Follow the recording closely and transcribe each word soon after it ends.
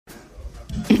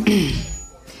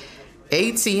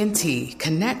AT&T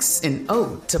connects an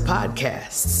ode to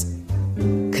podcasts.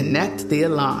 Connect the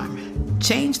alarm.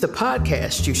 Change the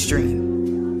podcast you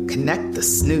stream. Connect the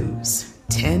snooze.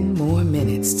 10 more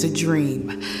minutes to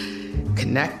dream.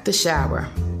 Connect the shower.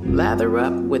 Lather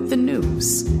up with the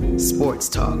news. Sports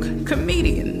talk,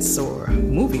 comedians, or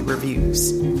movie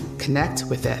reviews. Connect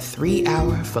with that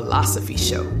 3-hour philosophy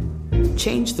show.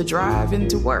 Change the drive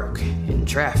into work in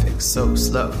traffic so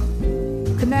slow.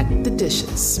 Connect the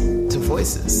dishes to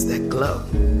voices that glow.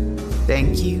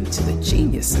 Thank you to the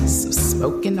geniuses of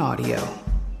spoken audio.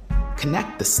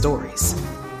 Connect the stories.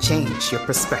 Change your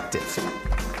perspective.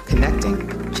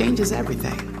 Connecting changes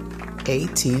everything.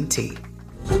 AT&T.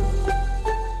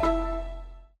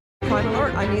 Crime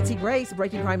Alert, I'm Nancy Grace.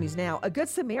 Breaking crime news now. A Good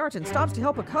Samaritan stops to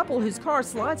help a couple whose car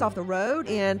slides off the road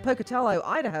in Pocatello,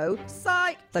 Idaho.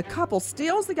 Psych! The couple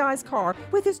steals the guy's car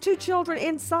with his 2 children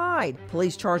inside.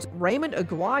 Police charge Raymond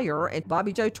Aguirre and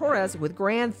Bobby Joe Torres with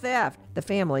grand theft. The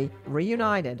family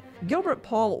reunited. Gilbert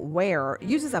Paul Ware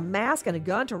uses a mask and a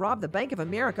gun to rob the Bank of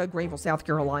America, Greenville, South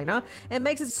Carolina, and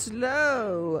makes a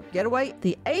slow getaway.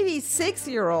 The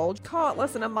 86-year-old caught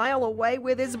less than a mile away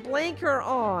with his blinker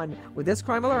on. With this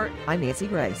Crime Alert, I'm Nancy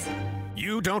Grace.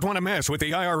 You don't want to mess with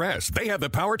the IRS. They have the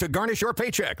power to garnish your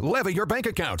paycheck, levy your bank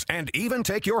accounts, and even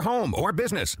take your home or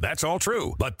business. That's all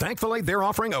true. But thankfully, they're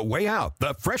offering a way out,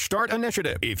 the Fresh Start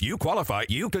Initiative. If you qualify,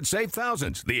 you could save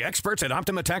thousands. The experts at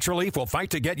Optima Tax Relief will fight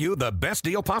to get you the best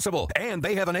deal possible. And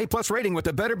they have an A+ rating with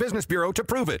the Better Business Bureau to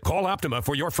prove it. Call Optima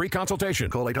for your free consultation.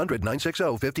 Call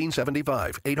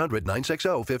 800-960-1575.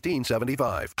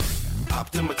 800-960-1575.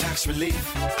 Optima Tax Relief.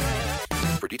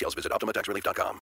 For details, visit OptimaTaxRelief.com.